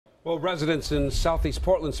Well, residents in Southeast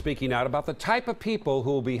Portland speaking out about the type of people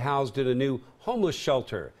who will be housed in a new homeless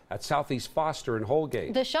shelter at Southeast Foster and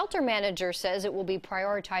Holgate. The shelter manager says it will be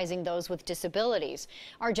prioritizing those with disabilities.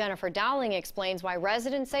 Our Jennifer Dowling explains why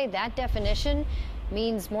residents say that definition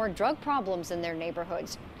means more drug problems in their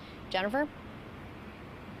neighborhoods. Jennifer?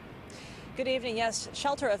 Good evening. Yes,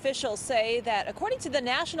 shelter officials say that according to the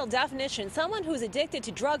national definition, someone who's addicted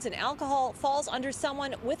to drugs and alcohol falls under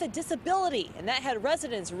someone with a disability, and that had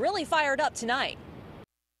residents really fired up tonight.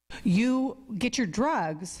 You get your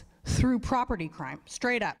drugs through property crime,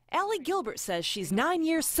 straight up. Allie Gilbert says she's 9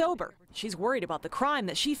 years sober. She's worried about the crime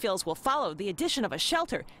that she feels will follow the addition of a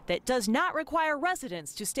shelter that does not require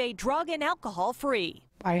residents to stay drug and alcohol free.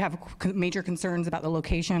 I have major concerns about the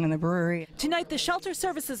location and the brewery. Tonight, the shelter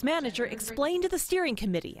services manager explained to the steering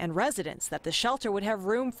committee and residents that the shelter would have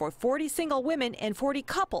room for 40 single women and 40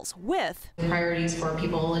 couples with priorities for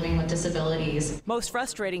people living with disabilities. Most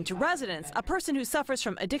frustrating to residents, a person who suffers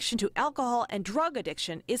from addiction to alcohol and drug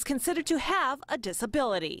addiction is considered to have a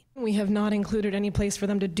disability. We have not included any place for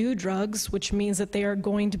them to do drugs, which means that they are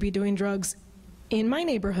going to be doing drugs in my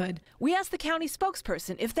neighborhood. We asked the county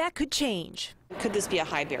spokesperson if that could change. Could this be a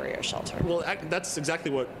high barrier shelter? Well, that's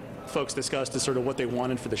exactly what folks discussed as sort of what they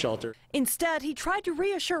wanted for the shelter. Instead, he tried to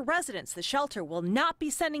reassure residents the shelter will not be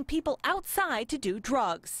sending people outside to do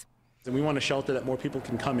drugs. And we want a shelter that more people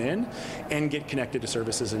can come in and get connected to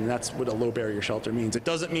services, and that's what a low barrier shelter means. It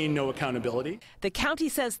doesn't mean no accountability. The county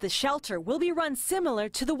says the shelter will be run similar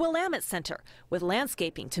to the Willamette Center, with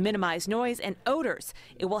landscaping to minimize noise and odors.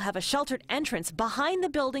 It will have a sheltered entrance behind the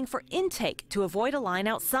building for intake to avoid a line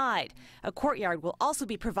outside. A courtyard will also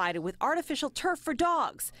be provided with artificial turf for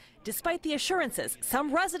dogs. Despite the assurances,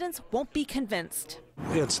 some residents won't be convinced.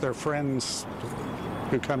 It's their friends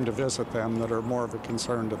who come to visit them that are more of a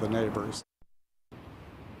concern to the neighbors.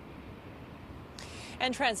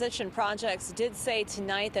 And Transition Projects did say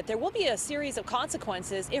tonight that there will be a series of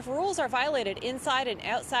consequences if rules are violated inside and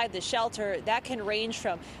outside the shelter. That can range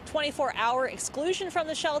from 24-hour exclusion from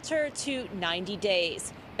the shelter to 90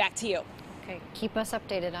 days. Back to you. Okay, keep us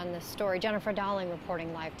updated on this story. Jennifer Dowling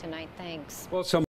reporting live tonight. Thanks. Well,